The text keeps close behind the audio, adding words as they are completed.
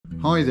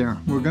Hi there,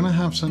 we're going to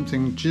have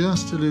something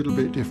just a little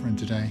bit different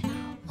today.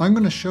 I'm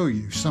going to show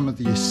you some of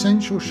the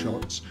essential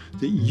shots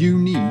that you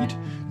need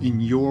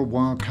in your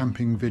wild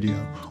camping video,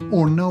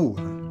 or no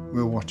one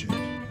will watch it.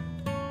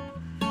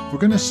 We're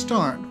going to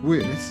start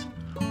with,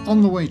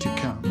 on the way to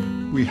camp,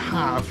 we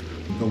have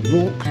the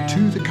walk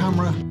to the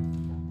camera,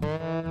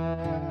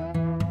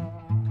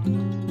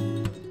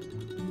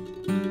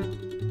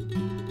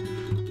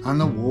 and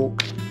the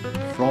walk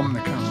from the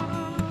camera.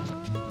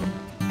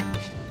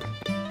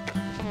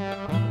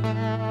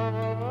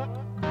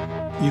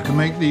 You can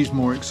make these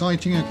more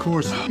exciting, of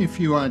course, if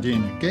you add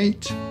in a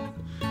gate,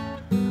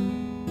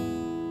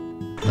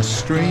 a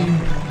stream,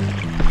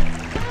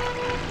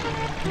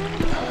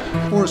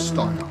 or a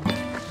style.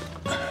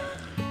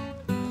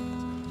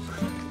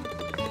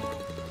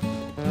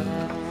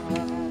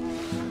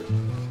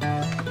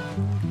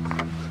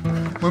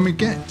 When we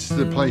get to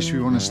the place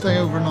we want to stay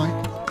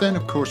overnight, then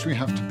of course we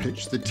have to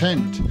pitch the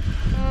tent.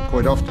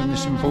 Quite often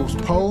this involves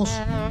poles.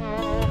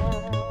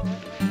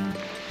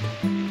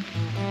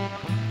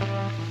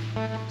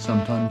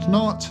 Sometimes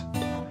not.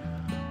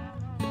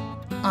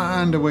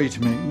 And a way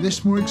to make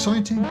this more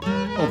exciting,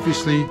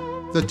 obviously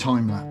the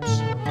time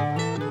lapse.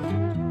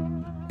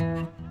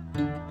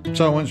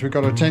 So once we've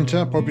got our tent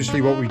up,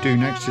 obviously what we do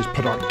next is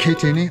put our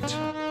kit in it,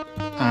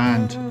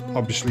 and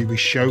obviously we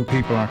show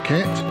people our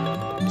kit,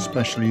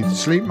 especially the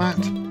sleep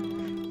mat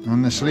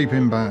and the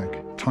sleeping bag.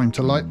 Time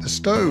to light the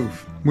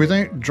stove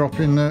without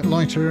dropping the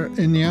lighter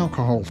in the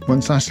alcohol.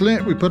 Once that's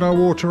lit, we put our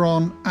water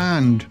on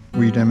and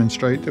we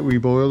demonstrate that we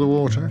boil the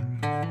water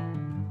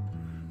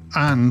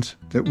and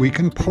that we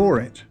can pour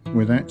it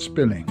without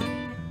spilling.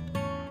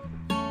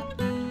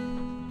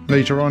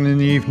 Later on in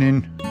the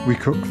evening, we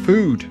cook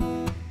food,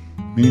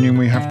 meaning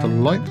we have to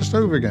light the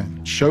stove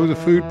again, show the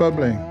food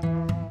bubbling,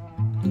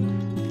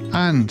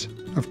 and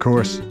of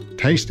course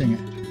tasting it.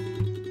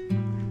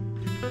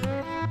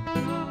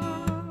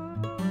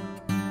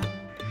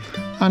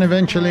 And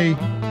eventually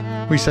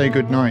we say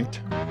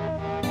goodnight,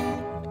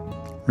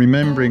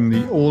 remembering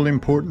the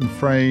all-important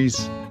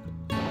phrase,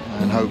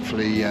 and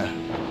hopefully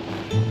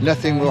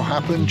nothing will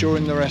happen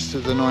during the rest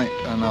of the night,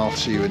 and I'll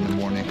see you in the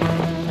morning.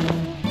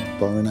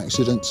 Barring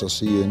accidents, I'll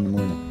see you in the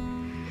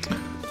morning.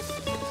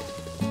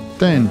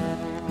 Then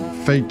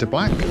fade to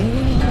black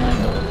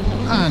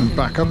and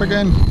back up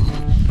again,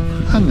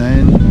 and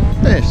then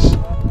this.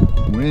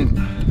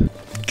 Win.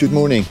 Good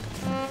morning.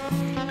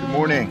 Good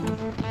morning.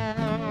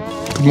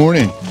 Good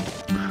morning.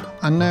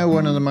 And now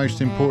one of the most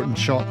important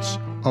shots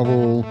of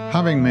all,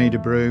 having made a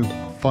brew,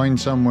 find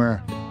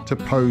somewhere to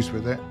pose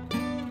with it.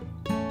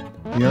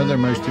 The other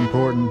most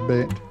important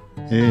bit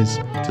is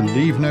to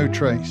leave no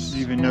trace.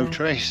 Leaving no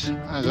trace,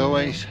 as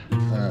always.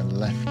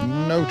 Left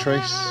no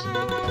trace.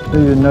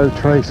 Leaving no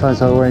trace,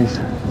 as always.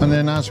 And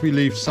then as we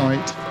leave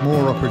sight,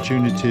 more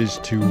opportunities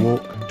to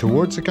walk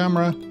towards the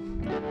camera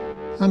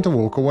and to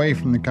walk away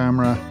from the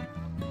camera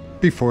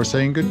before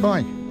saying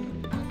goodbye.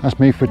 That's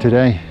me for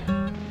today.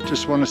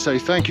 Just want to say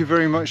thank you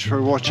very much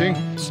for watching.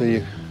 See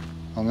you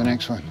on the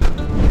next one.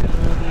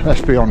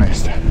 Let's be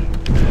honest.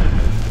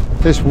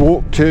 This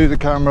walk to the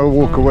camera,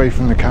 walk away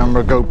from the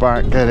camera, go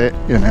back, get it,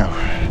 you know.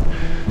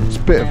 It's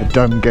a bit of a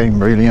dumb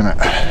game really, isn't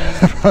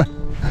it?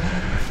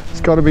 It's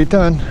got to be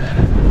done,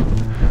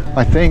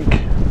 I think.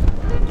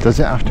 Does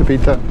it have to be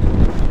done?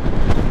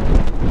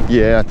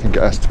 Yeah, I think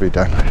it has to be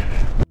done.